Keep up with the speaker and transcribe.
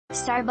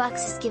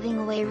Starbucks is giving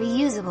away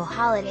reusable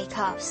holiday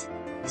cups.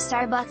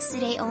 Starbucks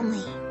Today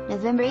only,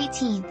 November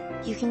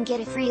 18th, you can get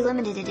a free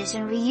limited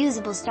edition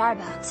reusable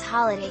Starbucks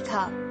holiday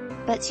cup.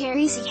 But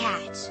here's a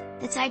catch,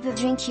 the type of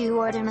drink you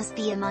order must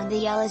be among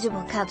the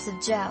eligible cups of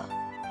Joe.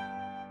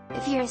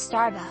 If you're a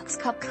Starbucks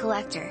cup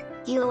collector,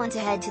 you'll want to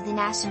head to the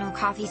national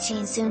coffee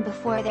chain soon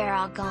before they're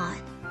all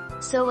gone.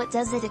 So what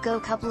does the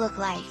to-go cup look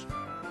like?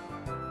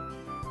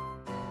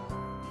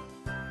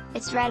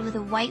 It's red with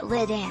a white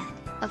lid and,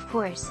 of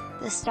course,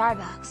 the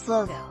Starbucks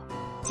logo.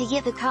 To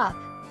get the cup,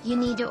 you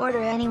need to order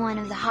any one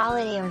of the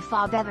holiday or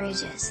fall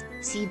beverages,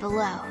 see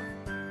below.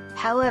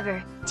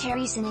 However,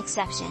 there's an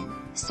exception.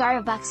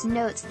 Starbucks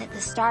notes that the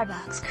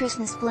Starbucks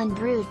Christmas Blend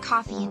Brewed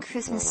Coffee and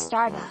Christmas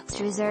Starbucks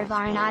Reserve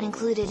are not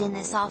included in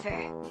this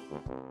offer.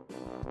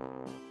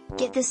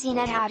 Get the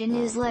CNET How To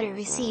newsletter,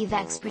 receive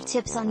expert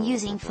tips on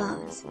using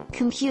phones,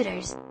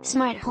 computers,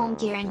 smart home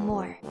gear and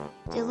more.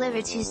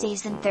 Delivered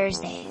Tuesdays and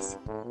Thursdays.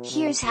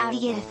 Here's how to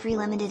get a free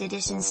limited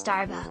edition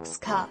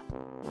Starbucks cup.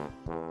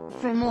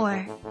 For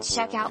more,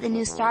 check out the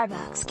new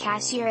Starbucks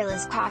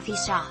cashierless coffee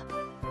shop.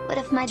 What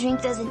if my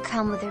drink doesn't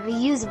come with a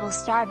reusable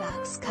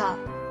Starbucks cup?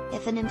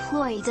 If an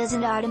employee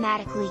doesn't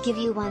automatically give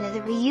you one of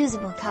the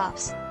reusable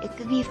cups, it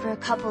could be for a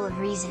couple of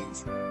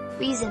reasons.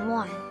 Reason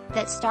 1,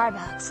 that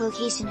Starbucks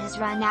location has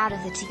run out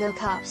of the to-go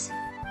cups.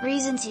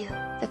 Reason 2,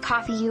 the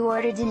coffee you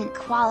ordered didn't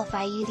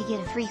qualify you to get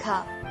a free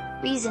cup.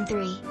 Reason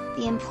 3,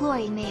 the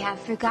employee may have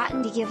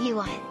forgotten to give you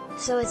one,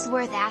 so it's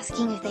worth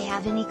asking if they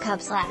have any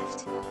cups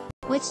left.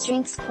 Which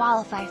drinks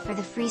qualify for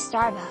the free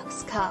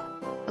Starbucks cup?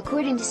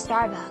 According to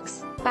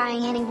Starbucks,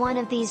 buying any one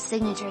of these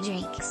signature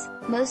drinks,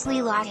 mostly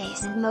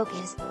lattes and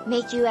mochas,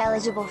 make you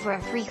eligible for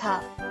a free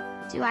cup.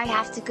 Do I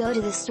have to go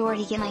to the store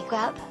to get my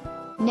cup?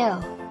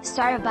 No,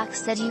 Starbucks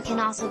said you can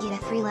also get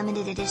a free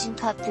limited edition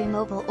cup through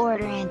mobile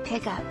order and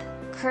pickup,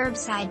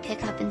 curbside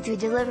pickup and through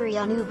delivery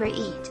on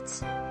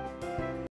UberEats.